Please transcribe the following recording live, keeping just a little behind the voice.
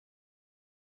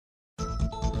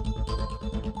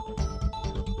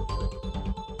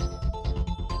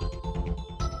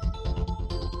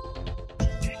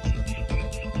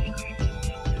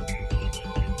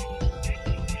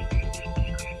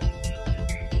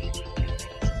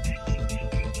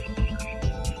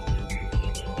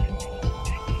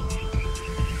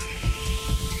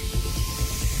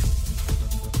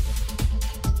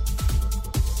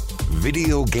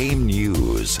video game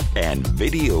news and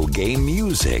video game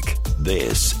music.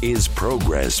 This is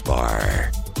Progress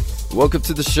Bar. Welcome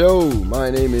to the show.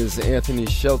 My name is Anthony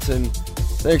Shelton.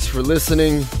 Thanks for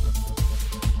listening.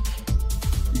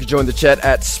 You can join the chat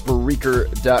at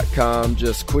Spreaker.com.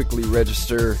 Just quickly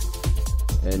register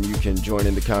and you can join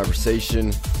in the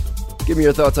conversation. Give me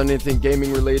your thoughts on anything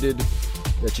gaming related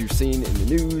that you've seen in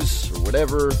the news or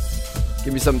whatever.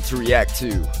 Give me something to react to.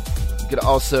 You can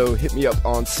also hit me up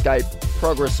on Skype,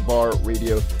 Progress Bar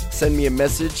Radio. Send me a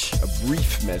message, a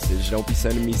brief message. Don't be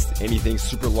sending me anything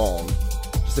super long.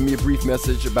 Just send me a brief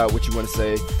message about what you want to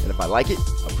say, and if I like it,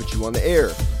 I'll put you on the air.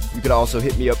 You can also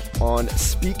hit me up on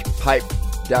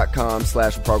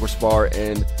speakpipe.com/progressbar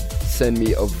and send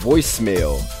me a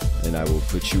voicemail, and I will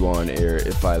put you on air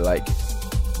if I like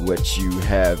what you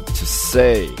have to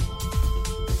say.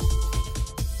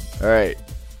 All right.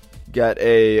 Got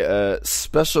a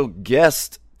special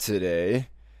guest today.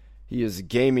 He is a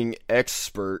gaming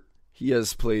expert. He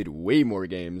has played way more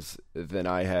games than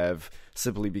I have,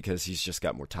 simply because he's just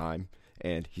got more time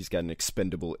and he's got an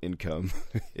expendable income.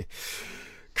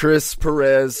 Chris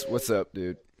Perez, what's up,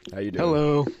 dude? How you doing?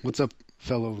 Hello. What's up,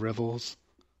 fellow rebels?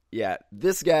 Yeah,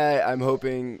 this guy I'm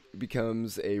hoping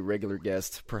becomes a regular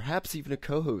guest, perhaps even a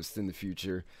co-host in the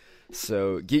future.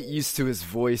 So get used to his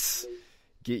voice.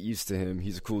 Get used to him.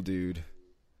 He's a cool dude.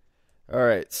 All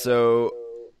right, so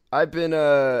I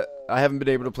haven't been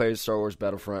able to play Star Wars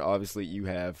Battlefront. Obviously, you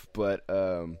have, but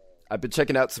I've been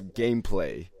checking out some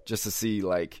gameplay just to see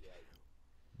like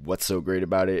what's so great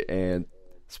about it, and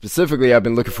specifically, I've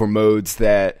been looking for modes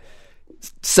that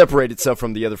separate itself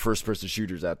from the other first-person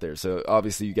shooters out there. So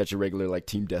obviously, you got your regular like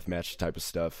team deathmatch type of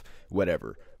stuff,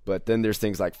 whatever. But then there's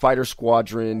things like Fighter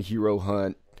Squadron, Hero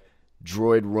Hunt,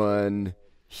 Droid Run,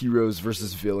 Heroes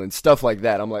versus Villains, stuff like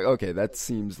that. I'm like, okay, that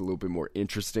seems a little bit more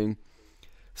interesting.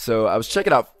 So I was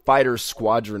checking out Fighter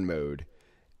Squadron mode,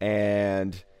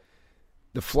 and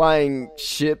the flying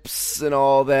ships and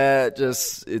all that,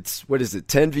 it's, what is it,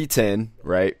 10v10,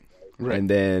 right? Right. And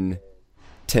then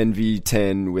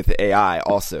 10v10 with AI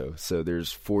also. So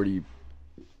there's 40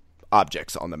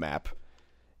 objects on the map.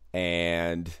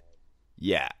 And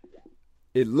yeah,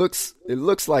 it looks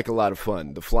like a lot of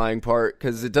fun, the flying part,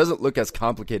 because it doesn't look as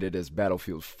complicated as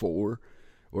Battlefield 4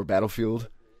 or Battlefield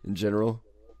in general.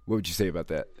 What would you say about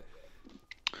that?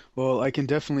 Well, I can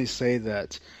definitely say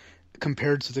that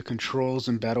compared to the controls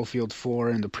in Battlefield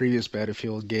 4 and the previous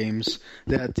Battlefield games,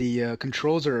 that the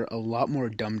controls are a lot more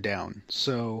dumbed down.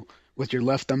 So with your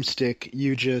left thumbstick,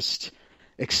 you just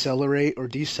accelerate or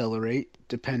decelerate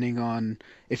depending on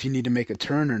if you need to make a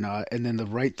turn or not, and then the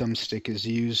right thumbstick is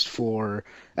used for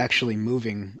actually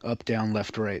moving up, down,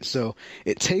 left, right. So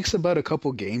it takes about a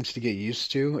couple games to get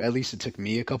used to. At least it took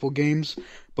me a couple games,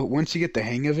 but once you get the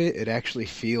hang of it, it actually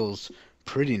feels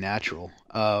pretty natural.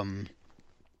 I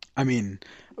mean,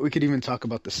 we could even talk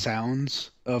about the sounds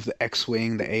of the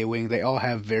X-Wing, the A-Wing. They all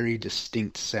have very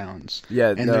distinct sounds.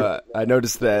 Yeah, and no, I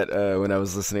noticed that when I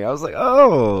was listening. I was like,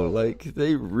 oh, like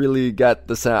they really got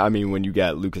the sound. I mean, when you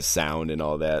got Lucas Sound and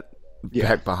all that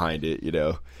back behind it, you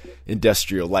know,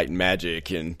 industrial light and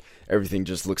magic, and everything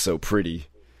just looks so pretty.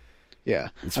 Yeah,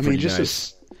 It's I mean, pretty just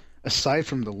nice. aside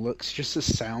from the looks, just the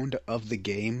sound of the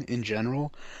game in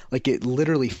general, like it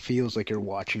literally feels like you're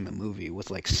watching the movie with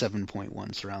like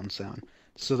 7.1 surround sound.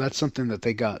 So that's something that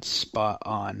they got spot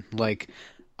on. Like,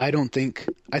 I think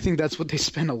that's what they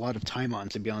spend a lot of time on,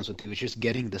 to be honest with you. It's just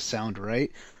getting the sound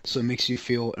right, so it makes you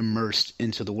feel immersed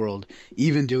into the world.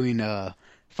 Even doing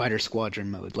Fighter Squadron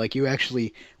mode, like you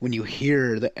actually, when you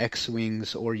hear the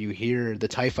X-Wings or you hear the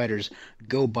TIE Fighters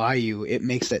go by you, it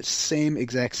makes that same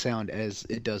exact sound as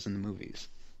it does in the movies.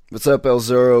 What's up, El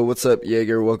Zorro? What's up,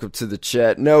 Jaeger? Welcome to the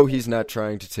chat. No, he's not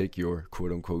trying to take your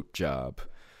quote-unquote job.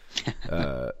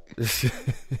 But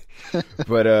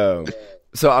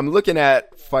so I'm looking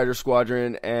at Fighter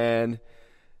Squadron, and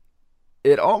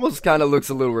it almost kind of looks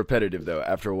a little repetitive though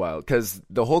after a while, because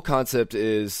the whole concept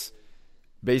is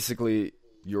basically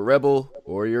you're Rebel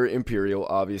or you're Imperial,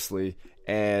 obviously,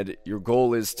 and your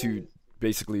goal is to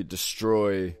basically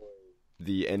destroy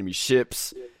the enemy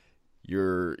ships.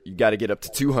 You got to get up to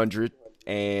 200,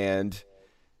 and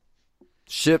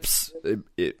ships,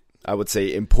 I would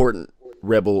say important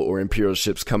Rebel or Imperial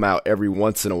ships come out every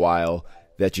once in a while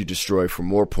that you destroy for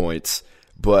more points,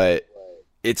 but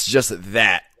it's just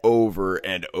that over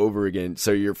and over again.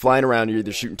 So you're flying around, you're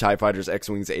either shooting TIE Fighters,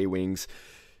 X-Wings, A-Wings,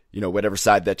 you know, whatever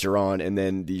side that you're on, and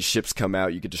then these ships come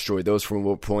out, you could destroy those for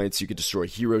more points, you could destroy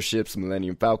hero ships,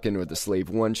 Millennium Falcon or the Slave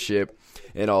One ship,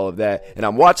 and all of that. And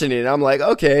I'm watching it, and I'm like,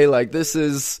 okay, like this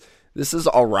is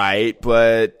alright,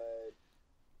 but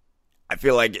I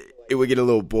feel like it would get a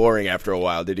little boring after a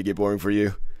while. Did it get boring for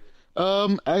you?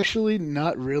 Actually,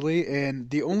 not really. And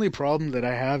the only problem that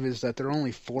I have is that there are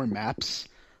only 4 maps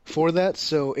for that.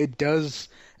 So it does,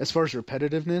 as far as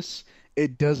repetitiveness,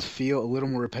 it does feel a little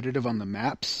more repetitive on the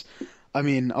maps. I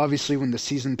mean, obviously, when the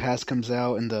season pass comes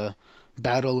out and the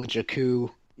Battle of Jakku,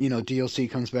 DLC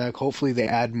comes back, hopefully they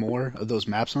add more of those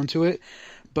maps onto it.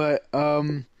 But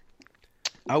I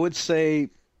would say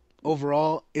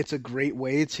overall, it's a great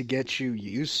way to get you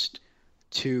used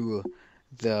to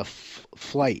the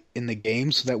flight in the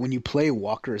game so that when you play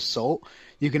Walker Assault,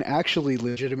 you can actually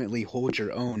legitimately hold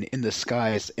your own in the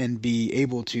skies and be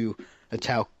able to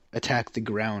attack the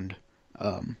ground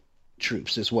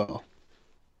troops as well.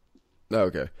 Oh,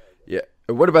 okay. Yeah.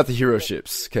 What about the hero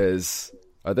ships? Because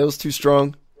are those too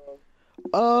strong?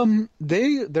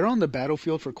 They're on the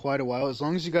battlefield for quite a while. As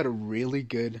long as you got a really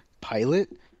good pilot,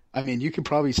 I mean, you could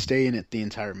probably stay in it the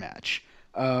entire match.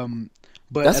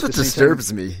 But that's what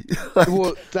disturbs me.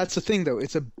 Well, that's the thing, though.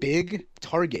 It's a big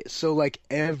target, so like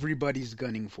everybody's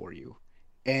gunning for you.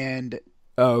 And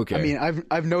okay. I mean,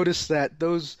 I've noticed that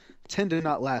those tend to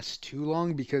not last too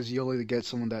long because you'll either get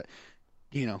someone that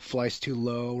flies too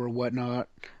low or whatnot,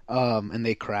 and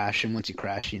they crash. And once you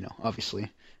crash, obviously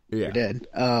you're dead.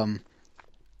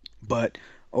 But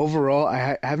overall,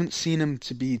 I haven't seen him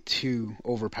to be too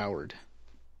overpowered.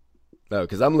 No,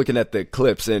 because I'm looking at the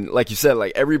clips, and like you said,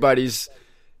 like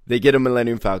they get a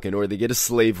Millennium Falcon or they get a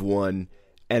Slave One,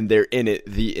 and they're in it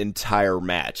the entire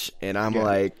match. And I'm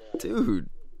like, dude,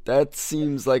 that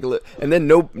seems like and then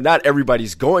not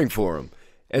everybody's going for him.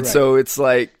 And so it's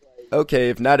like, okay,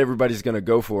 if not everybody's going to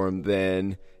go for him,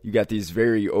 then you got these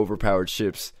very overpowered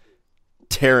ships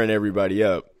tearing everybody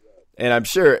up. And I'm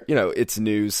sure, it's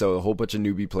new, so a whole bunch of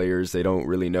newbie players, they don't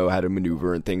really know how to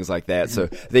maneuver and things like that. So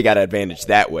they got an advantage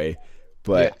that way.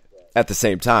 But at the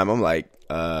same time, I'm like,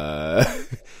 are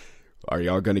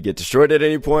y'all going to get destroyed at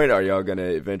any point? Are y'all going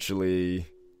to eventually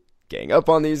gang up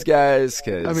on these guys?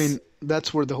 'Cause I mean,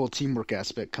 that's where the whole teamwork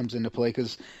aspect comes into play.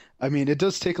 Because, I mean, it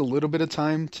does take a little bit of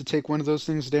time to take one of those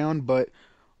things down. But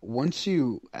once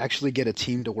you actually get a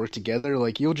team to work together,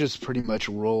 like, you'll just pretty much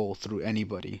roll through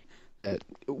anybody.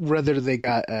 Whether they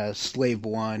got a Slave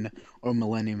One or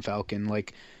Millennium Falcon,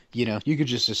 like, you could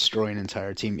just destroy an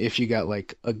entire team if you got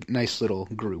like a nice little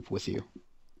group with you.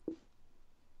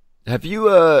 Have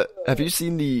you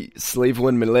seen the Slave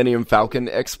One Millennium Falcon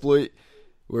exploit,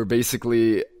 where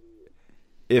basically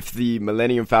if the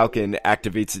Millennium Falcon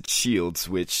activates its shields,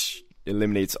 which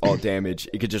eliminates all damage,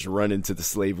 it could just run into the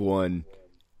Slave One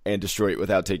and destroy it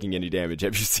without taking any damage.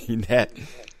 Have you seen that?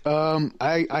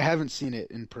 I haven't seen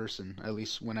it in person, at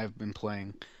least when I've been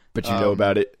playing. But you know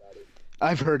about it?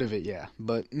 I've heard of it, yeah,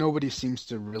 but nobody seems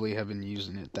to really have been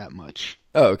using it that much.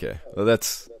 Oh, okay. Well,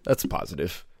 that's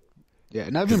positive. Yeah,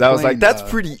 and I've been playing, I was like, that's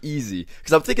pretty easy.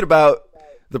 Because I'm thinking about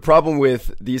the problem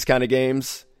with these kind of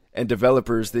games and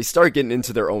developers, they start getting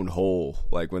into their own hole,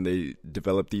 like when they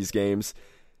develop these games.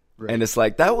 Right. And it's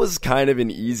like, that was kind of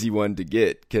an easy one to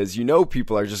get, because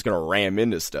people are just going to ram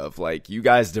into stuff. Like, you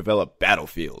guys develop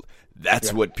Battlefield.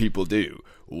 That's what people do.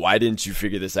 Why didn't you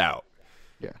figure this out?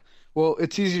 Yeah. Well,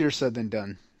 it's easier said than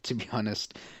done, to be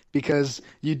honest, because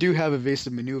you do have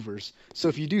evasive maneuvers. So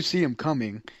if you do see them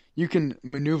coming, you can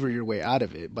maneuver your way out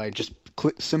of it by just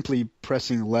simply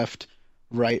pressing left,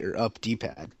 right, or up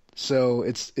D-pad. So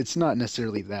it's not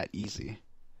necessarily that easy.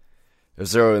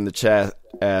 Zero in the chat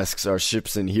asks, are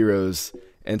ships and heroes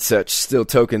and such still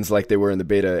tokens like they were in the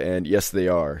beta? And yes, they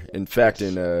are. In fact,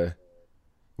 in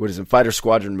Fighter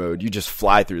Squadron mode, you just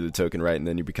fly through the token, right? And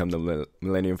then you become the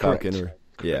Millennium Falcon. Correct.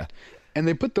 Yeah. And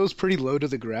they put those pretty low to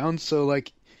the ground, so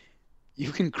like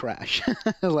you can crash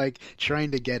like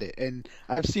trying to get it. And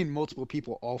I've seen multiple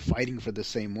people all fighting for the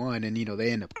same one, and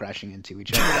they end up crashing into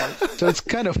each other. So it's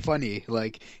kind of funny.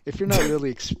 Like, if you're not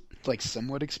really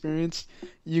somewhat experienced,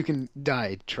 you can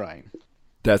die trying.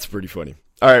 That's pretty funny.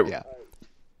 All right. Yeah.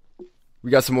 We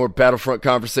got some more Battlefront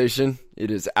conversation. It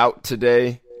is out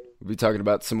today. We'll be talking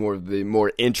about some more of the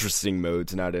more interesting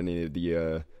modes, not any of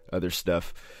the other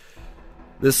stuff.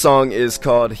 This song is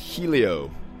called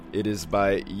Helio. It is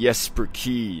by Jesper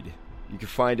Keed. You can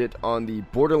find it on the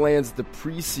Borderlands The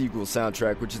Pre-Sequel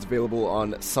soundtrack, which is available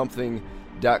on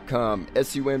something.com.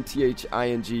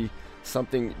 SUMTHING,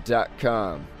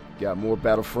 something.com. Got more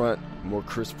Battlefront, more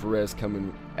Chris Perez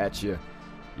coming at you.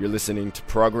 You're listening to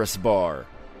Progress Bar.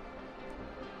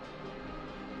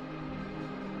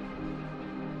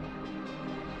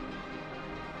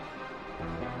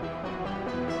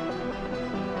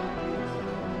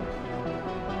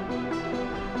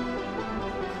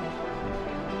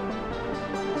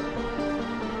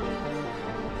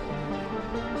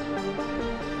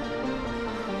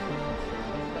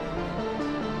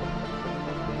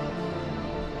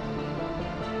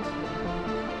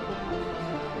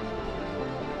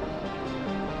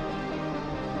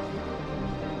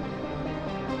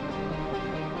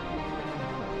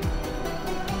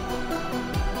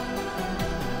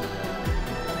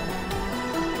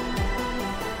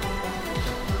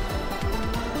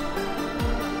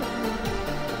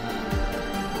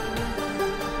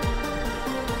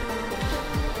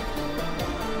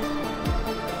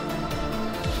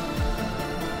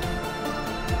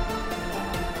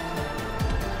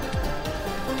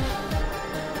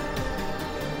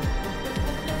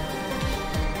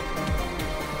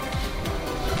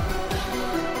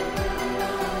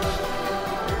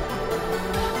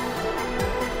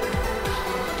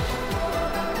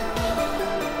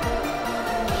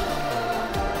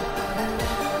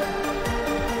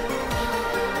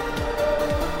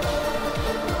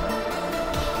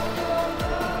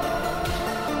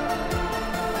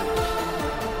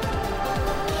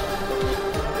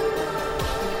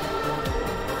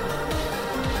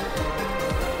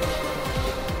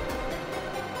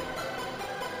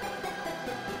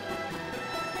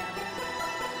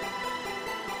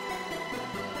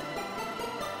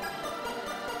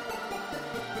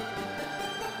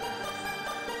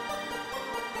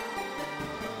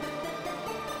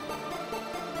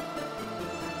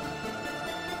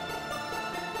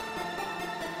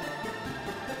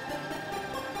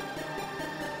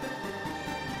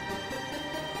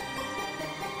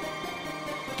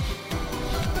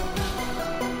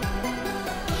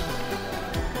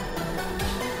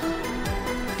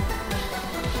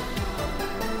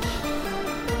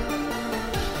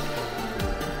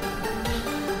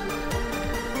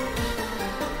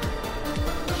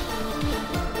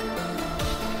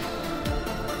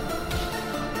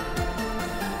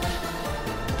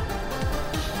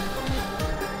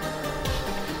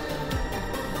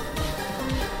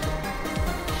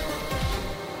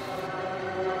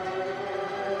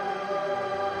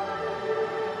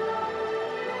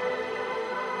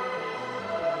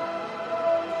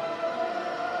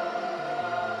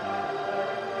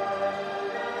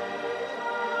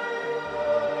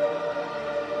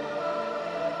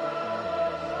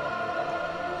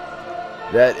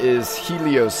 That is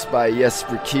Helios by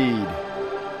Jesper Kyd.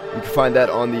 You can find that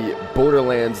on the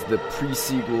Borderlands The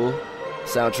Pre-Sequel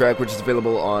soundtrack, which is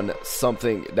available on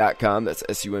something.com. That's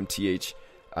SUMTHING,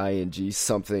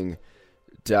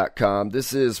 something.com.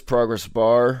 This is Progress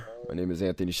Bar. My name is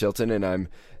Anthony Shelton, and I'm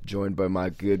joined by my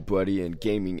good buddy and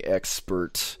gaming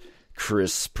expert,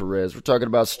 Chris Perez. We're talking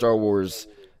about Star Wars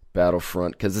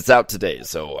Battlefront, because it's out today,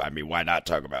 so, I mean, why not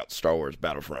talk about Star Wars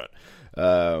Battlefront?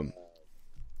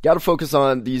 Got to focus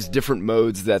on these different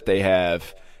modes that they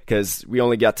have, because we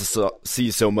only got to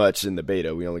see so much in the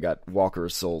beta. We only got Walker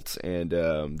Assault and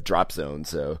Drop Zone,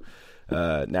 so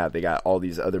now they got all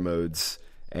these other modes.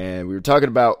 And we were talking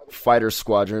about Fighter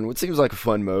Squadron, which seems like a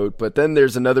fun mode, but then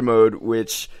there's another mode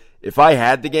which, if I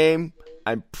had the game,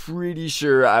 I'm pretty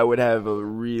sure I would have a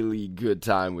really good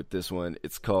time with this one.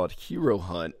 It's called Hero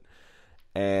Hunt,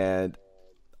 and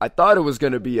I thought it was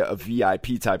going to be a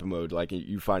VIP type of mode like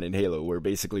you find in Halo, where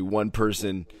basically one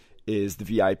person is the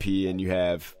VIP and you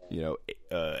have,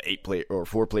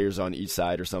 4 players on each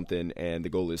side or something, and the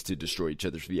goal is to destroy each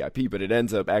other's VIP, but it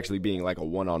ends up actually being like a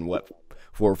 1-on-4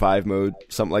 or 5 mode,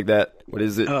 something like that. What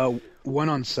is it?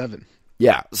 1-on-7.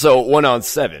 Yeah, so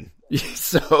 1-on-7.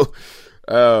 So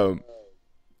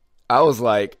I was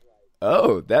like,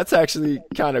 oh, that's actually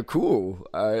kind of cool.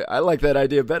 I like that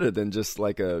idea better than just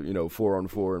like a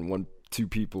 4-on-4 and 2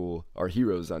 people are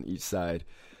heroes on each side.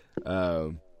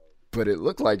 But it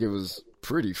looked like it was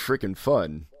pretty freaking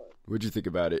fun. What'd you think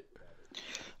about it?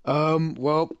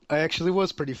 Well, it actually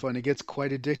was pretty fun. It gets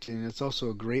quite addicting. It's also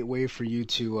a great way for you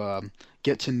to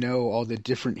get to know all the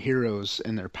different heroes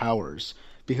and their powers,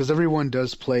 because everyone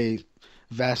does play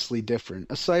vastly different.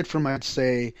 Aside from, I'd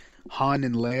say, Han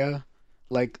and Leia,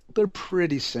 like, they're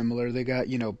pretty similar. They got,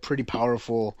 pretty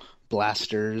powerful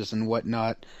blasters and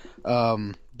whatnot.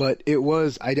 But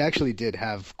I actually did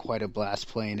have quite a blast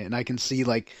playing it. And I can see,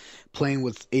 like, playing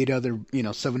with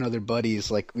 7 other buddies,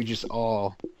 like, we just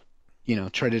all,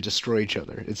 try to destroy each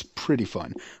other. It's pretty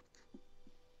fun.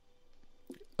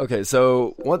 Okay,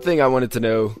 so one thing I wanted to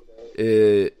know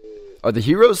is, are the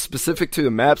heroes specific to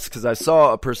the maps? Because I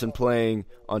saw a person playing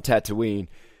on Tatooine,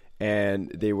 and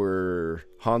they were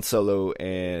Han Solo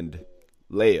and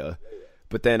Leia.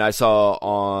 But then I saw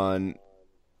on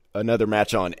another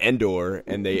match on Endor,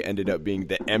 and they ended up being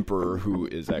the Emperor, who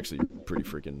is actually pretty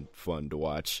freaking fun to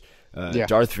watch. Yeah.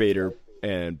 Darth Vader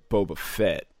and Boba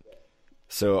Fett.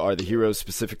 So are the heroes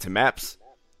specific to maps?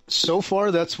 So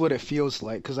far, that's what it feels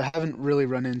like, because I haven't really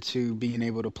run into being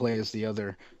able to play as the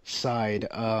other side.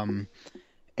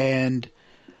 And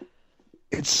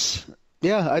it's...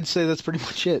 Yeah, I'd say that's pretty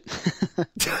much it.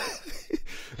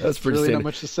 That's pretty really standard. Not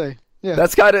much to say. Yeah,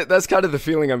 that's kind of the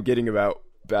feeling I'm getting about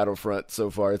Battlefront so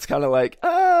far. It's kind of like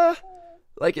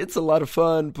it's a lot of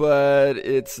fun, but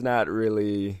it's not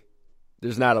really.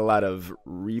 There's not a lot of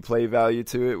replay value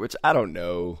to it, which I don't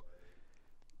know.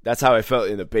 That's how I felt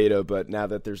in the beta, but now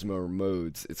that there's more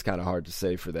modes, it's kind of hard to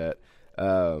say for that.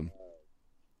 I'm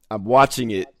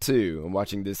watching it too. I'm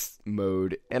watching this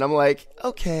mode, and I'm like,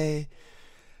 okay.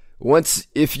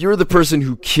 If you're the person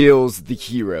who kills the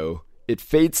hero, it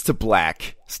fades to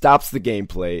black, stops the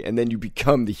gameplay, and then you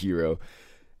become the hero.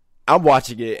 I'm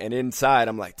watching it, and inside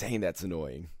I'm like, dang, that's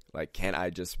annoying. Like, can't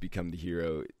I just become the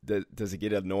hero? Does it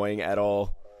get annoying at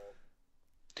all?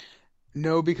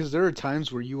 No, because there are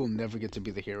times where you will never get to be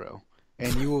the hero.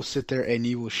 And you will sit there and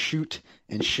you will shoot,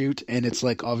 and it's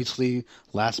like, obviously,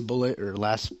 last bullet or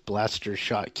last blaster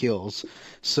shot kills.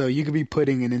 So you could be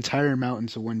putting an entire amount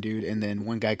into one dude, and then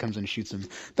one guy comes and shoots him.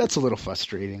 That's a little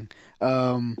frustrating.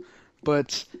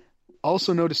 But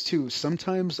also notice, too,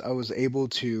 sometimes I was able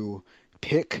to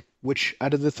pick which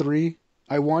out of the 3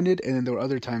 I wanted, and then there were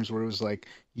other times where it was like,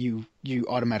 you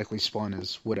automatically spawn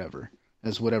as whatever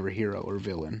hero or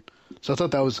villain. So I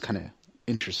thought that was kind of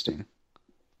interesting.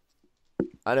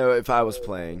 I know if I was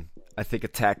playing, I think a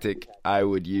tactic I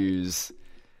would use,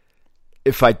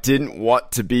 if I didn't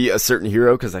want to be a certain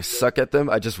hero because I suck at them,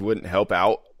 I just wouldn't help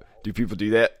out. Do people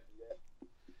do that?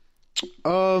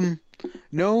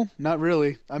 No, not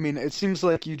really. I mean, it seems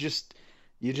like you just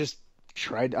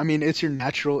tried. I mean, it's your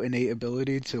natural innate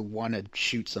ability to want to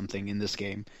shoot something in this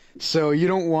game. So you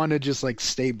don't want to just like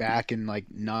stay back and like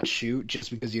not shoot just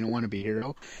because you don't want to be a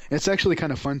hero. And it's actually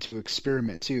kind of fun to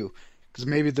experiment too. Because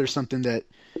maybe there's something that,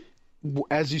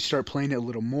 as you start playing it a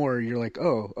little more, you're like,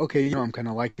 oh, okay, I'm kind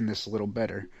of liking this a little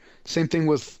better. Same thing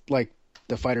with, like,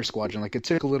 the Fighter Squadron. Like, it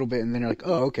took a little bit, and then you're like,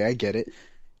 oh, okay, I get it.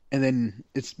 And then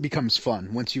it becomes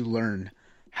fun once you learn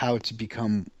how to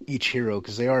become each hero,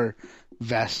 because they are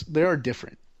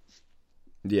different.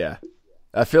 Yeah.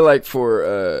 I feel like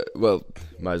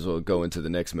might as well go into the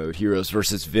next mode, heroes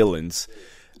versus villains.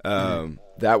 The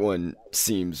that one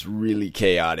seems really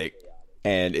chaotic,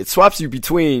 and it swaps you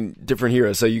between different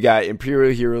heroes. So you got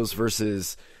Imperial heroes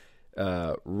versus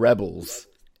rebels,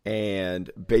 and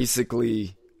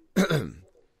basically, three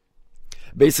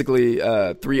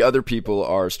other people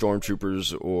are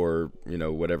stormtroopers or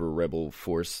whatever rebel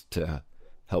force to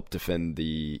help defend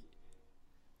the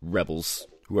rebels.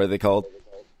 Who are they called?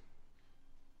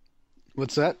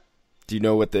 What's that? Do you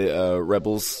know what the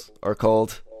rebels are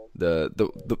called?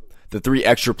 The three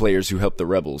extra players who help the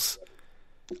rebels.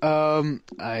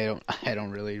 I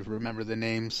don't really remember the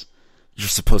names. You're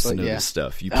supposed to know this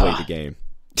stuff. You played the game.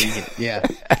 Yeah.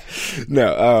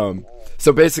 No.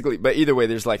 So basically, but either way,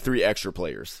 there's like three extra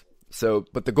players. So,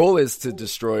 but the goal is to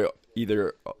destroy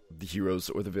either the heroes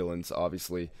or the villains,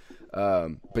 obviously.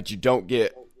 But you don't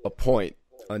get a point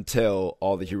until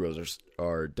all the heroes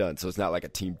are done. So it's not like a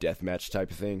team deathmatch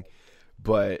type of thing.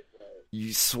 But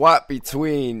you swap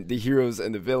between the heroes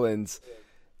and the villains,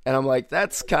 and I'm like,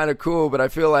 that's kind of cool, but I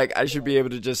feel like I should be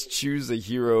able to just choose a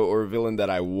hero or a villain that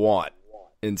I want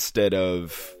instead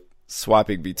of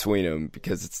swapping between them,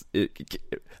 because it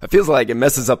feels like it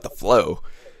messes up the flow.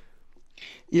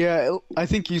 Yeah, I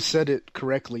think you said it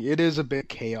correctly. It is a bit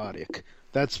chaotic.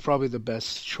 That's probably the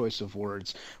best choice of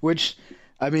words, which,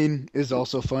 I mean, is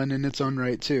also fun in its own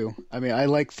right, too. I mean, I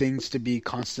like things to be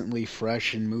constantly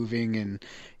fresh and moving, and,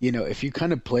 if you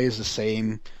kind of play as the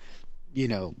same,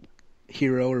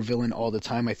 hero or villain all the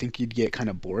time, I think you'd get kind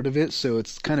of bored of it, so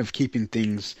it's kind of keeping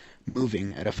things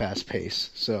moving at a fast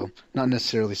pace, so not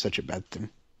necessarily such a bad thing.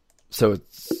 So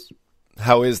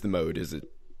how is the mode? Is it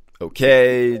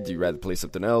okay? Do you rather play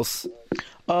something else?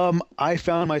 I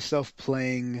found myself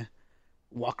playing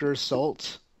Walker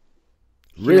Assault,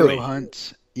 Really? Hero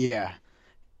Hunt, yeah,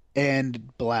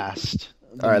 and Blast.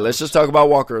 All right, let's just talk about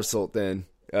Walker Assault then.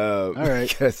 All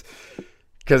right.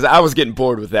 Because I was getting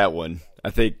bored with that one. I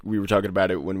think we were talking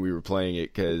about it when we were playing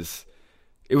it, because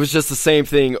it was just the same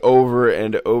thing over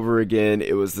and over again.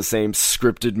 It was the same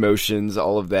scripted motions,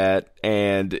 all of that,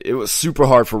 and it was super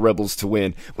hard for Rebels to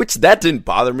win, which that didn't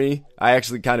bother me. I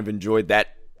actually kind of enjoyed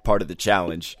that part of the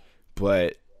challenge,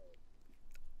 but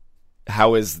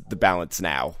how is the balance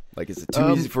now? Like, is it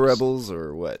too easy for Rebels,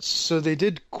 or what? So they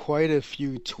did quite a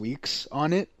few tweaks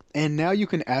on it, and now you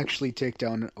can actually take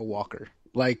down a walker.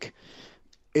 Like,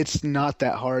 it's not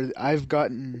that hard. I've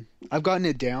gotten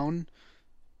it down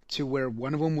to where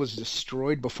one of them was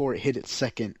destroyed before it hit its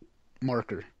second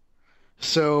marker.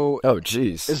 So, oh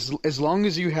jeez. As long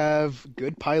as you have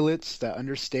good pilots that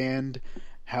understand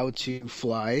how to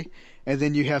fly, and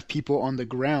then you have people on the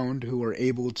ground who are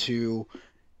able to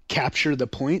capture the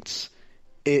points,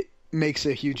 it makes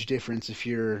a huge difference if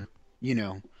you're,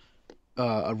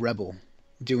 a rebel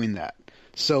doing that.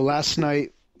 So last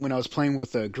night, when I was playing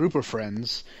with a group of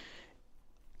friends,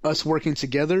 us working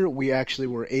together, we actually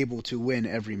were able to win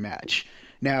every match.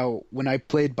 Now, when I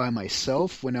played by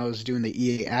myself, when I was doing the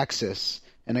EA Access,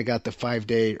 and I got the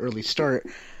 5-day early start,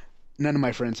 none of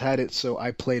my friends had it, so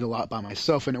I played a lot by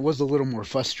myself, and it was a little more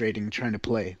frustrating trying to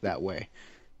play that way.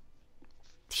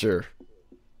 Sure.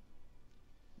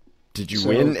 Did you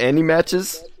win any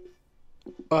matches?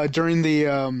 During the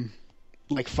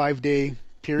 5-day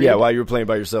period? Yeah, while you were playing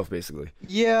by yourself, basically.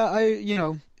 Yeah, I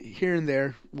here and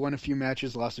there won a few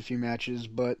matches, lost a few matches,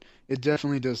 but it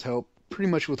definitely does help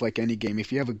pretty much with like any game.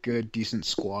 If you have a good, decent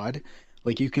squad,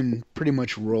 like you can pretty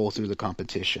much roll through the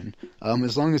competition.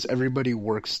 As long as everybody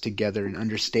works together and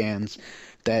understands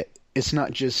that it's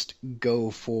not just go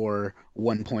for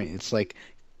 1 point. It's like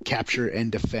capture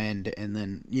and defend, and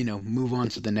then move on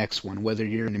to the next one, whether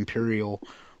you're an Imperial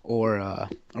or a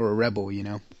Rebel.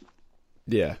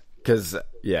 Yeah, because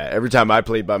every time I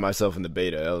played by myself in the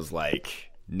beta, I was like,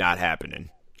 not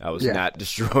happening. I was not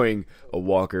destroying a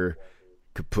walker.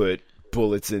 Could put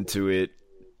bullets into it,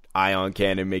 ion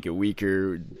cannon, make it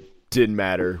weaker. Didn't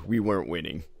matter. We weren't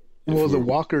winning. Well, the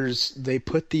walkers, they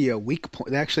put the weak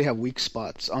point. They actually have weak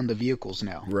spots on the vehicles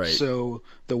now. Right. So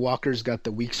the walkers got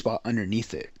the weak spot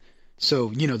underneath it. So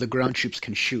the ground troops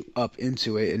can shoot up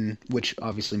into it, and which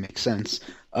obviously makes sense.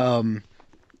 And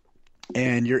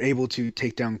you're able to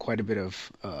take down quite a bit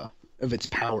of its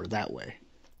power that way.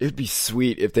 It'd be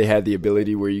sweet if they had the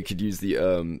ability where you could use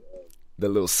the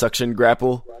little suction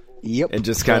grapple. Yep. And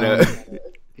just kind of.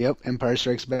 Yep. Empire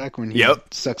Strikes Back when he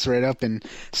sucks right up, and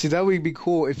see, that would be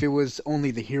cool if it was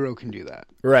only the hero can do that.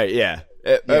 Right. Yeah.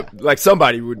 Like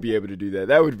somebody would be able to do that.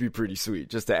 That would be pretty sweet,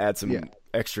 just to add some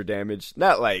extra damage.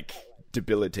 Not like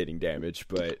debilitating damage,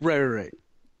 but right.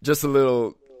 Just a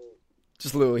little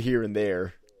here and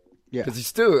there. Yeah.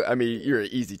 Because you're an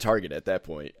easy target at that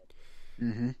point.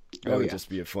 Mm-hmm. That would just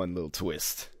be a fun little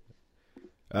twist.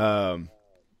 All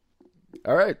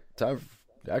right, time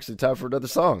Actually, time for another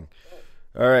song.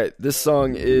 All right, this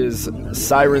song is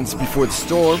Sirens Before the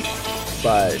Storm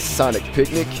by Sonic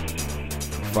Picnic.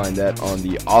 Find that on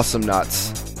the Awesome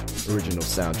Knots original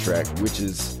soundtrack, which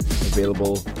is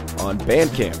available on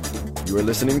Bandcamp. You are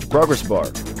listening to Progress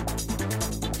Bar.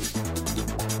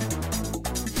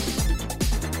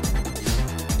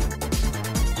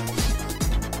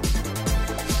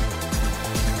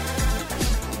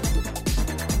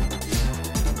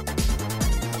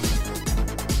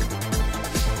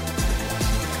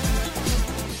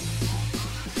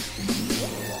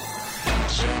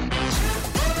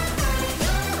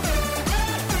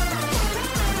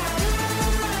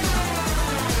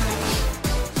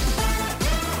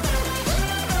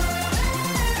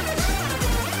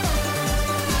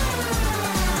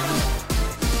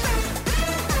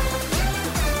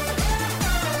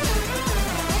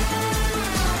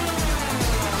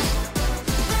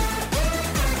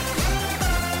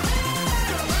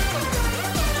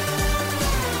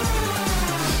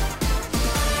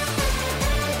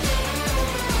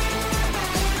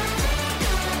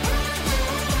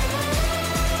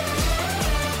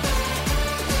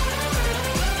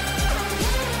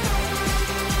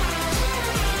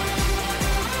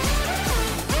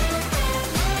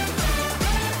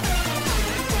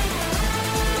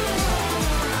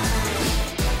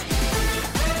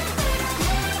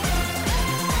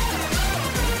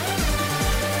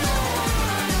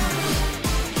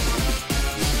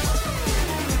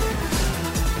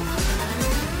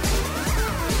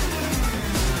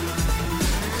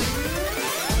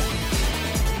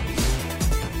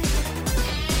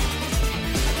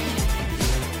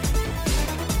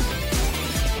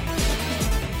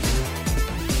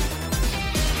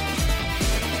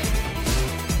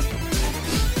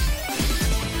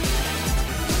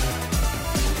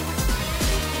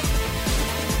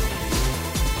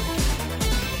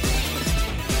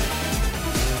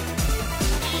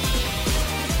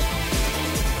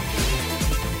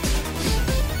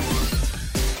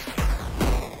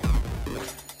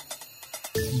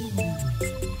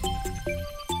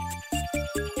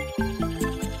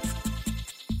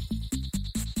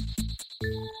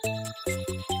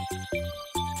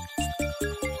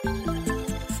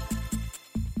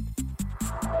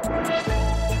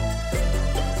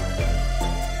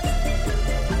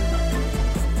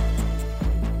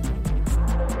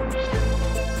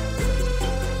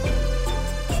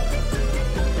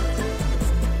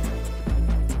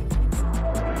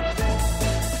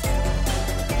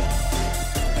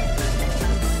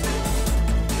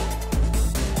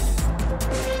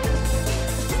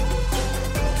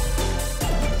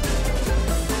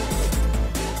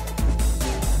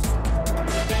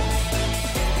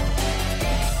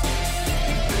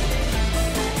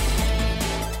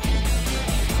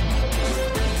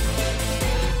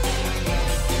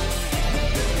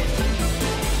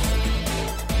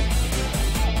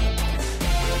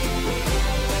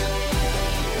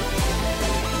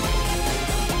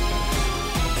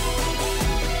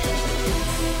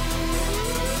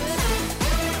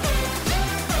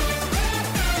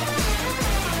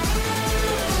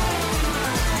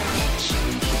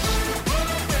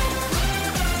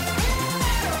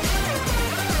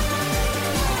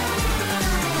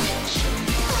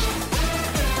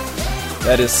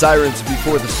 That is Sirens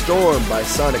Before the Storm by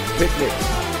Sonic Picnic.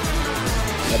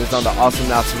 That is on the Awesome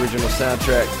Knots original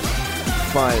soundtrack. You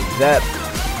can find that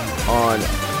on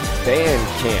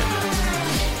Bandcamp.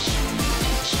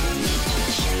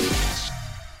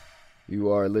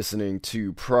 You are listening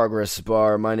to Progress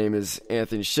Bar. My name is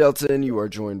Anthony Shelton. You are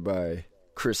joined by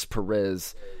Chris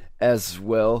Perez as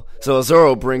well. So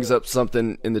Azoro brings up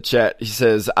something in the chat. He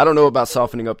says, I don't know about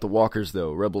softening up the walkers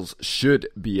though. Rebels should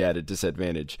be at a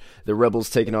disadvantage. The Rebels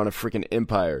taking on a freaking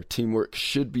empire. Teamwork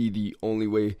should be the only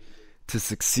way to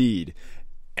succeed.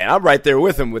 And I'm right there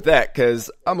with him with that,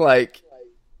 because I'm like,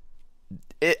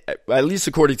 at least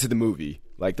according to the movie,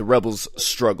 like the Rebels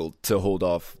struggled to hold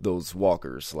off those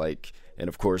walkers. Like, and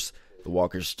of course the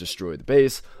walkers destroy the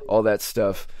base, all that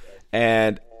stuff.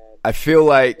 And I feel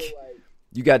like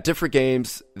you got different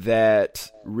games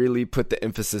that really put the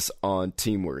emphasis on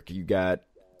teamwork. You got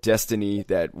Destiny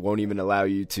that won't even allow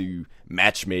you to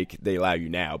matchmake. They allow you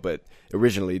now, but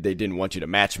originally they didn't want you to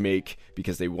matchmake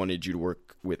because they wanted you to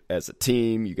work with as a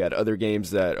team. You got other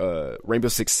games that Rainbow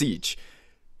Six Siege,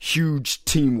 huge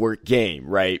teamwork game,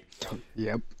 right?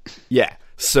 Yep. Yeah.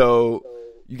 So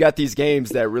you got these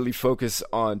games that really focus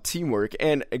on teamwork,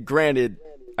 and granted,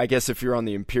 I guess if you're on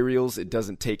the Imperials, it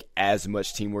doesn't take as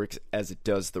much teamwork as it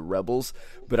does the Rebels.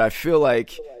 But I feel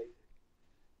like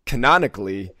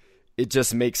canonically, it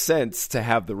just makes sense to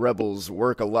have the Rebels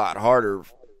work a lot harder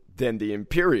than the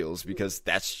Imperials because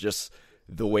that's just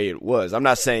the way it was. I'm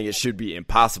not saying it should be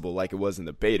impossible like it was in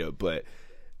the beta, but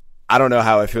I don't know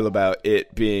how I feel about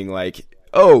it being like,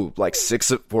 oh, like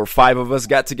 6 or 5 of us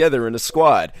got together in a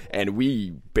squad and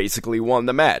we basically won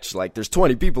the match. Like, there's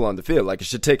 20 people on the field. Like, it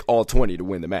should take all 20 to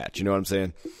win the match. You know what I'm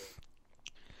saying?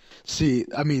 See,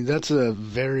 I mean, that's a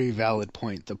very valid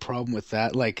point. The problem with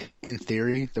that, like, in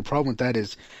theory, the problem with that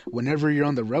is whenever you're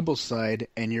on the Rebel side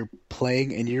and you're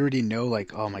playing and you already know,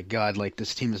 like, oh my God, like,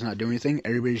 this team is not doing anything,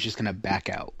 everybody's just going to back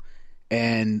out.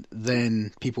 And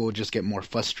then people will just get more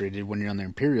frustrated when you're on the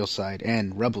Imperial side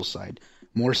and Rebel side,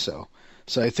 more so.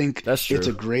 So I think That's true. it's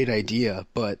a great idea,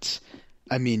 but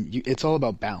I mean, it's all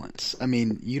about balance. I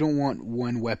mean, you don't want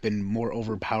one weapon more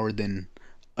overpowered than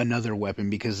another weapon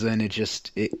because then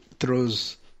it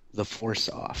throws the force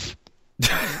off.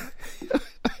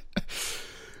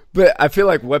 But I feel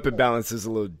like weapon balance is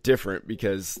a little different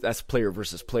because that's player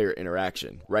versus player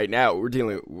interaction. Right now, we're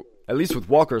dealing, at least with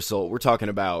Walker Assault, we're talking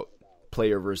about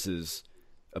player versus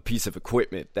a piece of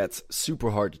equipment that's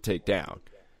super hard to take down.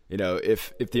 You know,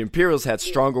 if the Imperials had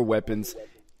stronger weapons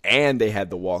and they had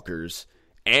the Walkers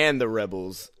and the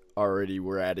Rebels already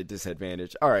were at a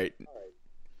disadvantage, all right,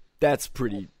 that's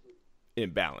pretty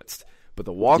imbalanced. But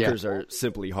the Walkers are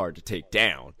simply hard to take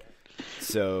down.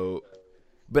 So,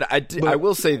 but I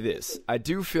will say this. I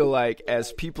do feel like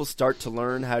as people start to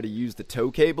learn how to use the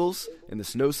tow cables and the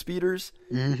snow speeders,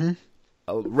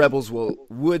 Rebels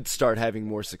would start having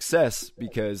more success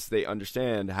because they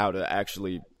understand how to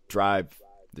actually drive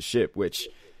the ship, which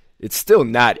it's still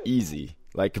not easy.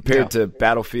 Like compared to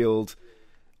Battlefield,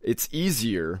 it's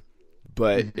easier,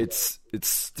 but it's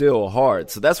still hard.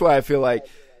 So that's why I feel like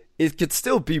it could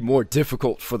still be more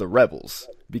difficult for the Rebels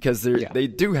because they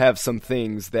do have some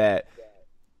things that,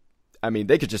 I mean,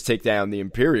 they could just take down the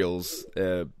Imperials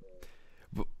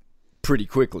pretty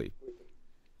quickly.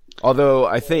 Although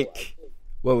I think,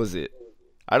 what was it?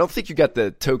 I don't think you got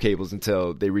the tow cables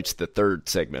until they reached the 3rd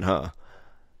segment, huh?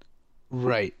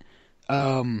 Right.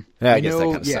 I guess that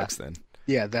kind of sucks then.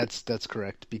 Yeah, that's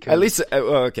correct. Because at least,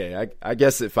 okay. I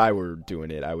guess if I were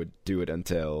doing it, I would do it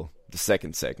until the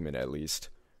 2nd segment at least.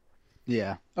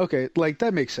 Yeah. Okay. Like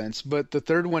that makes sense. But the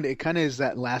 3rd one, it kind of is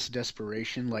that last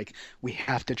desperation. Like we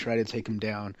have to try to take him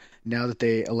down now that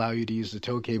they allow you to use the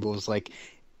tow cables. Like,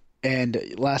 and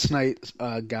last night,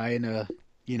 a guy in a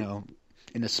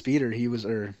speeder,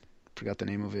 forgot the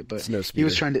name of it, but he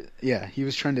was trying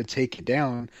to take it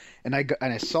down, and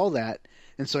I saw that,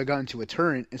 and so I got into a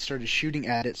turret and started shooting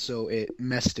at it, so it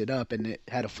messed it up and it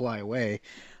had to fly away,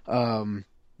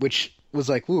 which was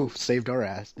like, woo, saved our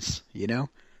ass, you know?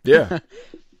 Yeah,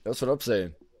 that's what I'm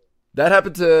saying. That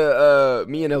happened to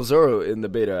me and El Zorro in the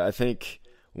beta. I think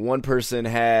one person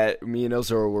me and El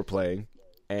Zorro were playing,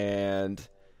 and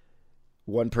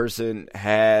one person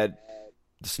had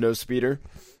the snow speeder,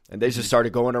 and they just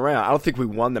started going around. I don't think we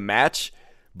won the match,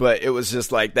 but it was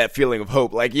just like that feeling of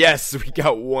hope. Like, yes, we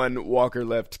got one Walker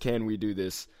left. Can we do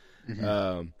this?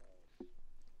 So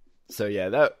yeah,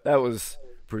 that was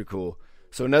pretty cool.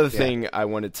 So another thing I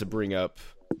wanted to bring up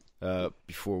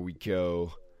before we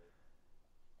go,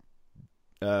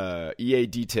 EA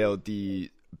detailed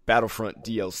the Battlefront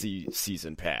DLC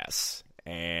season pass,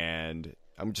 and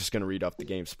I'm just going to read off the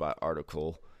GameSpot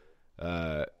article.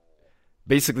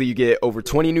 Basically, you get over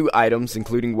 20 new items,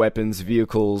 including weapons,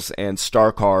 vehicles, and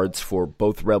star cards for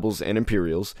both Rebels and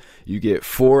Imperials. You get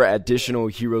 4 additional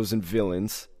heroes and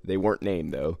villains. They weren't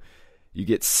named, though. You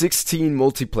get 16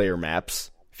 multiplayer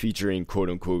maps featuring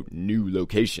quote-unquote new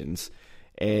locations.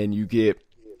 And you get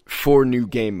 4 new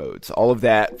game modes. All of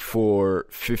that for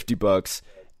 $50,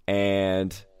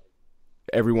 and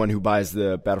everyone who buys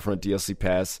the Battlefront DLC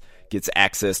pass gets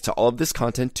access to all of this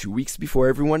content 2 weeks before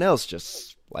everyone else,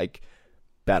 just like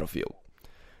Battlefield.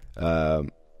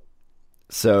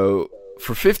 So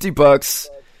for $50,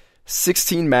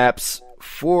 16 maps,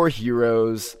 4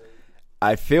 heroes,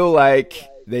 I feel like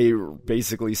they're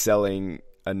basically selling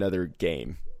another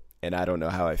game. And I don't know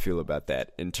how I feel about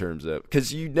that in terms of, because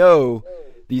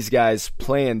these guys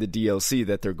plan the DLC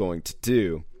that they're going to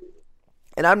do.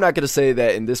 And I'm not going to say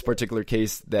that in this particular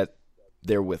case that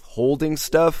they're withholding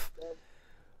stuff,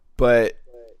 but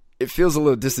it feels a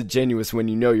little disingenuous when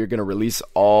you know you're going to release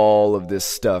all of this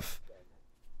stuff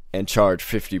and charge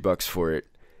 $50 for it.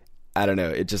 I don't know.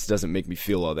 It just doesn't make me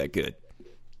feel all that good.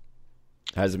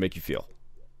 How does it make you feel?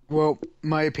 Well,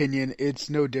 my opinion, it's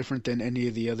no different than any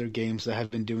of the other games that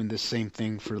have been doing the same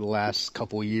thing for the last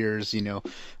couple years,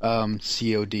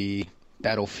 COD,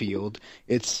 Battlefield.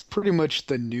 It's pretty much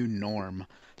the new norm.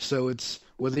 So it's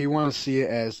whether you want to see it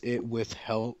as it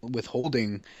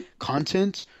withholding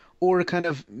content or kind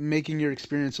of making your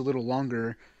experience a little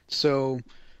longer So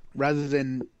rather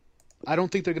than, I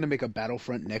don't think they're going to make a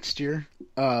Battlefront next year.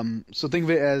 So think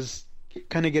of it as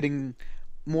kind of getting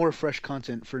more fresh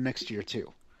content for next year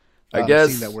too. I guess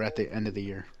seeing that we're at the end of the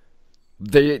year.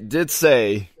 they did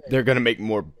say they're going to make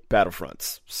more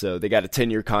Battlefronts. So they got a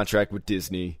 10-year contract with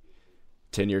Disney,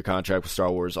 10-year contract with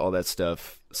Star Wars, all that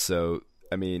stuff. So,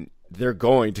 I mean, they're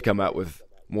going to come out with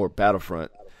more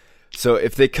Battlefront. So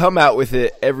if they come out with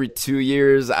it every 2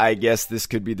 years, I guess this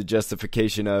could be the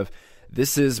justification of,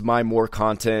 this is my more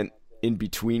content in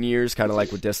between years, kind of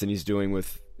like what Destiny's doing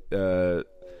with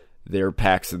their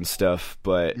packs and stuff.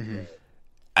 But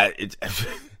I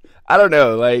don't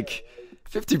know, like,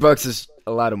 $50 is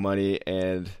a lot of money,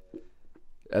 and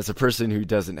as a person who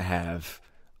doesn't have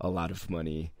a lot of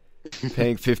money,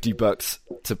 paying $50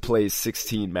 to play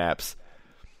 16 maps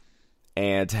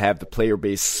and to have the player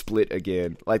base split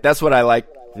again, like, that's what I like.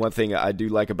 One thing I do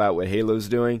like about what Halo's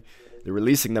doing, they're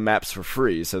releasing the maps for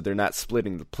free, so they're not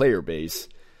splitting the player base.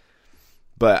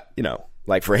 But, you know,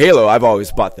 like for Halo, I've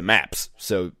always bought the maps,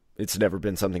 so it's never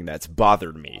been something that's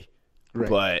bothered me. Right.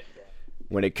 But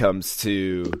when it comes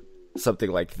to something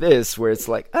like this, where it's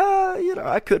like, you know,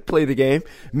 I could play the game.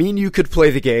 Me and you could play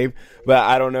the game, but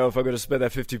I don't know if I'm going to spend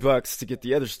that $50 to get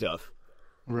the other stuff.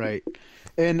 Right.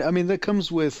 And, I mean, that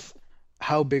comes with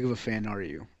how big of a fan are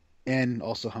you? And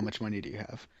also how much money do you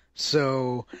have?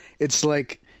 So it's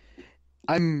like,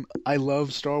 I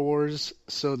love Star Wars,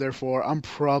 so therefore I'm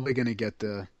probably going to get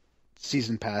the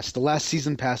season pass. The last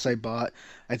season pass I bought,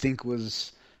 I think,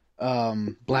 was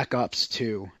Black Ops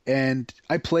 2. And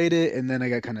I played it, and then I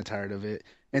got kind of tired of it.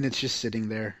 And it's just sitting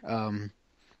there.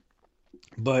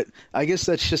 But I guess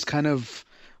that's just kind of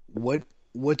what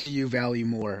do you value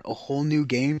more? A whole new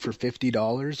game for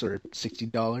 $50 or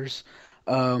 $60?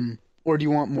 Or do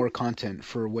you want more content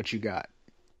for what you got?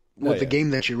 With the game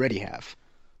that you already have?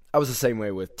 I was the same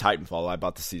way with Titanfall. I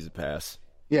bought the season pass.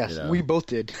 Yes, you know? we both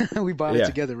did. We bought it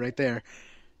together right there.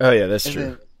 Oh, yeah, that's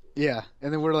true. And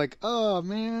then we're like, oh,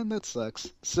 man, that sucks.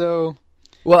 So,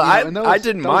 well, I was,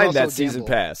 didn't mind that season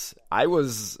pass. I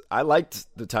liked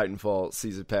the Titanfall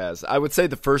season pass. I would say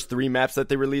the first 3 maps that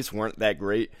they released weren't that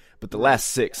great, but the last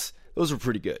 6, those were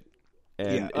pretty good.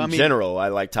 And in general, I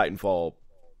like Titanfall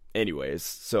anyways.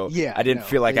 So I didn't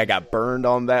feel like I got burned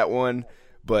on that one,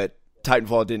 but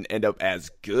Titanfall didn't end up as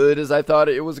good as I thought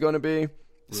it was going to be.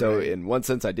 So in one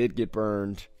sense, I did get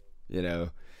burned, you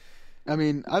know. I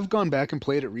mean, I've gone back and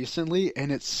played it recently,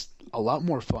 and it's a lot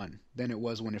more fun than it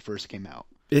was when it first came out.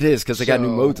 It is, because they got new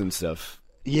modes and stuff.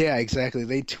 Yeah, exactly.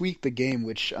 They tweaked the game,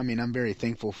 which, I mean, I'm very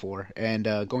thankful for. And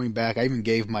going back, I even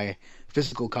gave my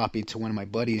physical copy to one of my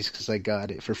buddies because I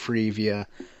got it for free via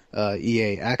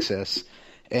EA Access.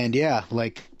 And yeah,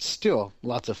 like, still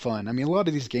lots of fun. I mean, a lot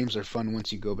of these games are fun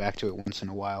once you go back to it once in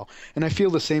a while. And I feel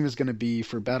the same is going to be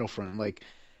for Battlefront. Like,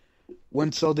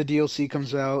 once all the DLC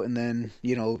comes out, and then,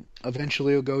 you know,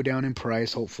 eventually it'll go down in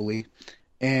price, hopefully.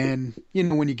 And, you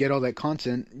know, when you get all that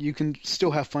content, you can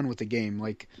still have fun with the game.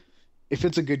 Like, if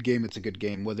it's a good game, it's a good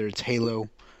game. Whether it's Halo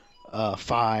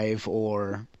 5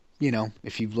 or, you know,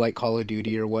 if you like Call of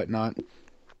Duty or whatnot.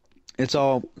 It's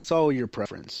all your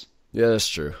preference. Yeah, that's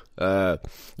true.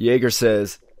 Jaeger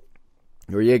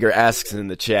asks in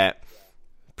the chat,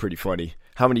 pretty funny,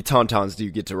 how many Tauntauns do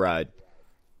you get to ride?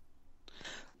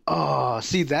 Oh,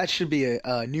 see, that should be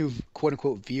a new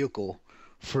quote-unquote vehicle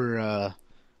for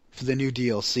the new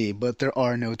DLC, but there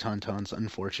are no Tauntauns,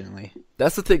 unfortunately.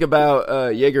 That's the thing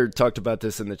about, Jaeger talked about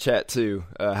this in the chat too.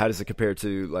 How does it compare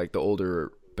to like the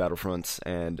older Battlefronts?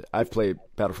 And I've played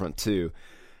Battlefront 2.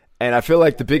 And I feel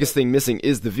like the biggest thing missing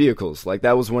is the vehicles. Like,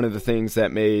 that was one of the things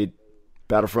that made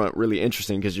Battlefront really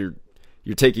interesting, because you're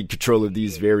taking control of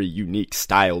these very unique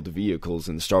styled vehicles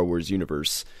in the Star Wars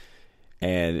universe.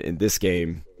 And in this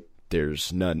game,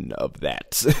 there's none of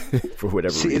that for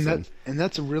whatever reason. And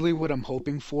that's really what I'm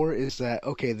hoping for, is that,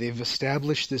 okay, they've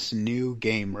established this new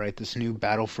game, right? This new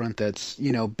Battlefront that's,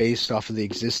 you know, based off of the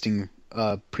existing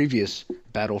previous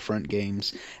Battlefront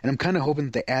games. And I'm kind of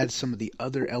hoping that they add some of the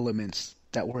other elements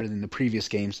that were in the previous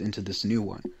games into this new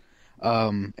one.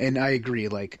 And I agree,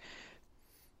 like,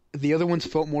 the other ones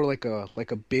felt more like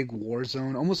a big war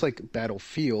zone, almost like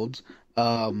Battlefield,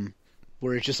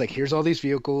 where it's just like, here's all these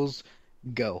vehicles,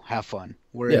 go, have fun.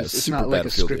 Whereas it's not like a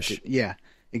scripted. Yeah,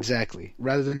 exactly.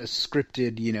 Rather than a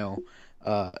scripted, you know,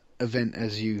 event,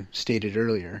 as you stated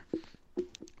earlier.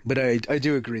 But I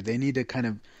do agree, they need to kind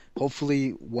of,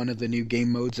 hopefully one of the new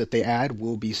game modes that they add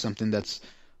will be something that's,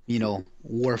 you know,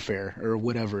 warfare or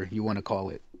whatever you want to call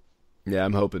it. Yeah,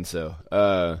 I'm hoping so.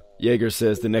 Jaeger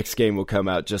says the next game will come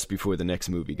out just before the next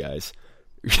movie, guys.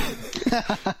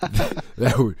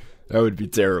 That would be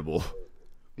terrible.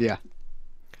 Yeah.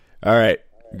 All right.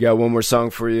 We got one more song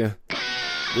for you.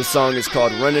 This song is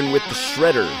called Running with the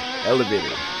Shredder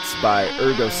Elevator. It's by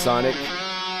Ergo Sonic.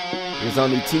 It was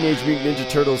on the Teenage Mutant Ninja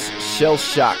Turtles Shell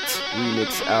Shocked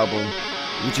remix album,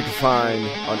 which you can find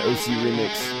on OC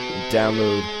Remix and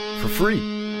download for free.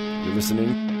 You're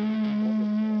listening.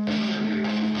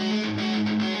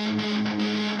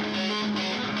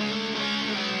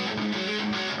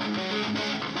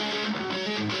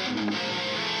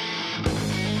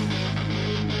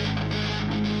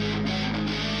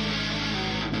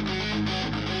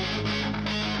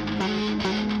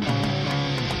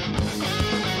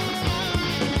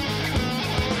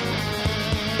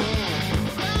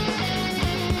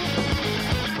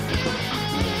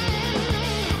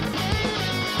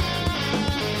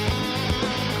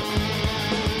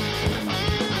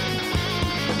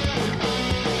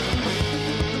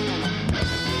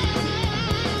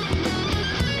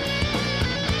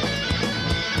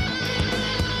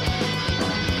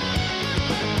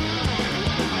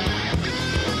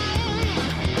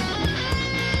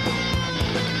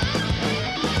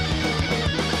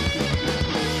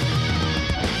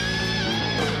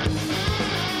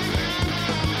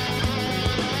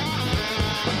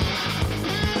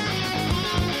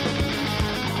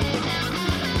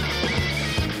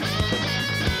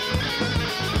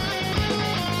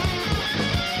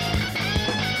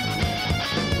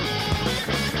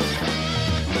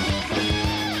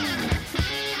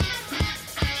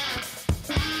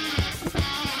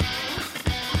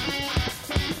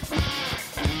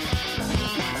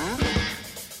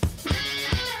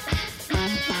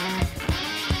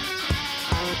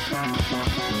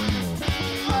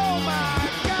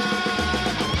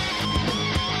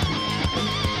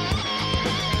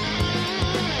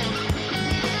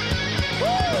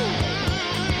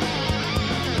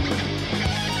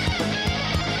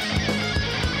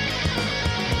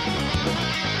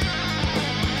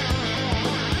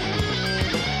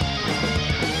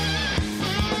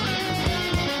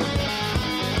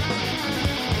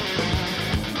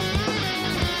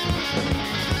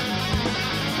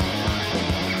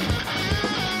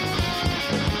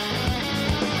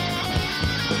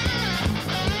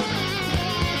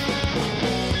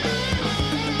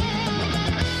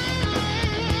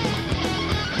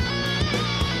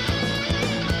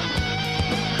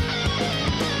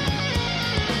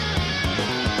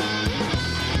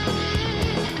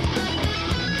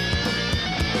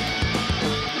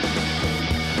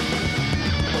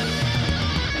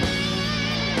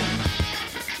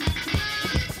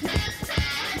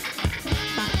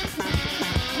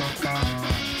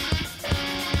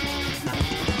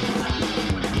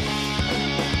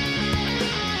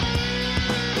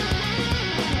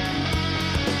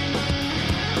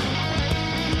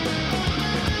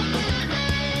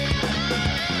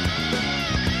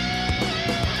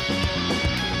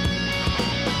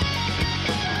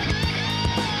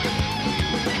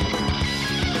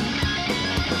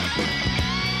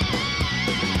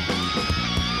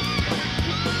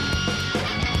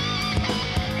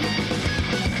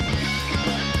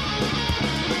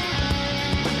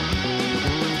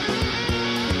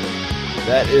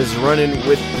 That is Running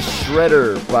with the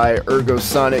Shredder by Ergo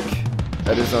Sonic.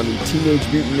 That is on the Teenage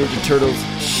Mutant Ninja Turtles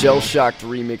Shell Shocked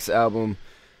remix album,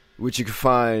 which you can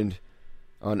find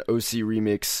on OC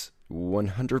Remix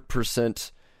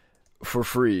 100% for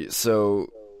free. So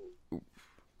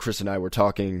Chris and I were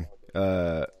talking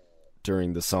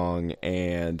during the song,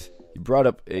 and you brought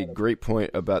up a great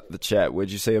point about the chat. What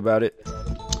did you say about it?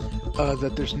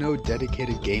 That there's no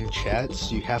dedicated game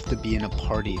chats. You have to be in a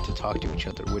party to talk to each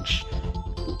other, which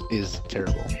is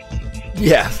terrible.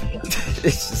 Yeah.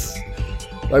 It's just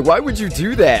like, why would you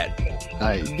do that?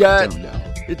 I don't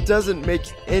know. It doesn't make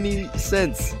any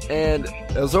sense. And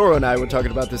Zoro and I were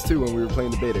talking about this too when we were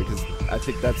playing the beta, because I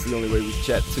think that's the only way we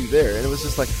chat to there. And it was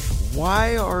just like,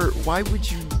 why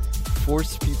would you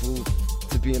force people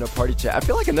to be in a party chat? I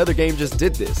feel like another game just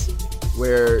did this,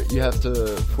 where you have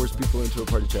to force people into a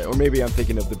party chat. Or maybe I'm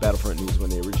thinking of the Battlefront news when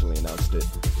they originally announced it.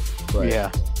 But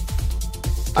yeah.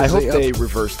 I hope they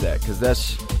reverse that, because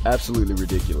that's absolutely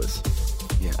ridiculous.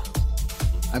 Yeah.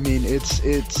 I mean,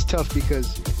 it's tough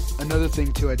because another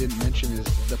thing, too, I didn't mention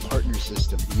is the partner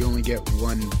system. You only get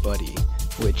one buddy,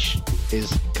 which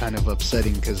is kind of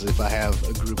upsetting, because if I have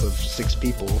a group of 6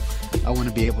 people, I want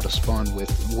to be able to spawn with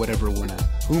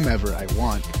whomever I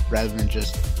want, rather than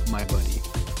just my buddy.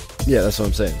 Yeah, that's what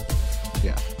I'm saying.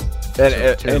 Yeah.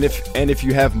 And if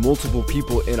you have multiple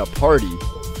people in a party,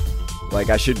 like,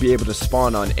 I should be able to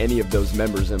spawn on any of those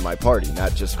members in my party,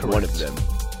 not just Correct. One of them.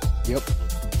 Yep.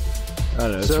 I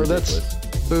don't know, it's so ridiculous.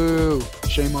 That's boo.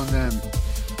 Shame on them.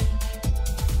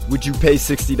 Would you pay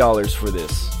 $60 for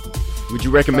this? Would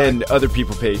you recommend other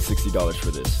people pay $60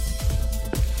 for this?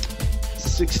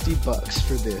 $60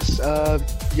 for this.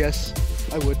 Yes,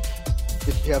 I would.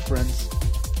 If you have friends.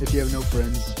 If you have no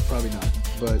friends, probably not.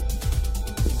 But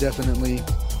definitely,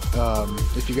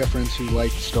 if you got friends who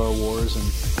like Star Wars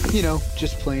and, you know,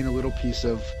 just playing a little piece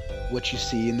of what you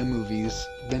see in the movies,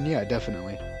 then yeah,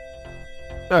 definitely.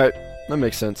 Alright, that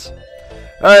makes sense.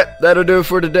 Alright, that'll do it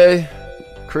for today.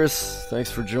 Chris,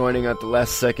 thanks for joining at the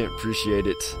last second. Appreciate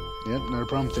it. Yep, not a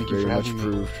problem. Thank you Very for much having me.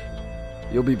 approved.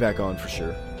 You'll be back on for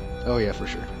sure. Oh yeah, for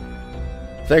sure.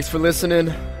 Thanks for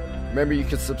listening. Remember, you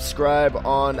can subscribe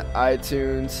on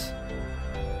iTunes.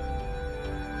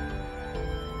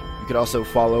 You could also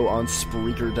follow on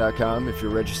Spreaker.com if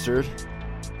you're registered.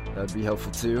 That'd be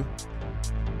helpful too.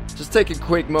 Just take a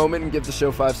quick moment and give the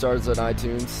show 5 stars on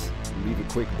iTunes. Leave a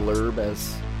quick blurb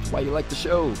as to why you like the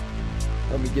show.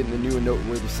 Help me get in the new and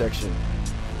noteworthy section.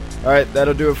 Alright,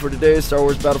 that'll do it for today. Star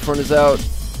Wars Battlefront is out.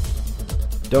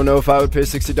 Don't know if I would pay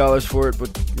 $60 for it, but,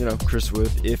 you know, Chris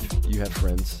would if you had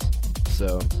friends.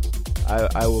 So,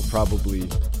 I will probably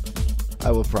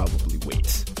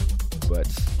wait. But,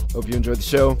 hope you enjoyed the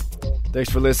show. Thanks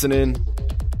for listening.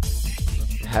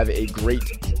 Have a great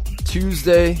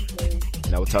Tuesday,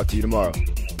 and I will talk to you tomorrow.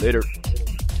 Later.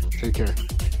 Take care.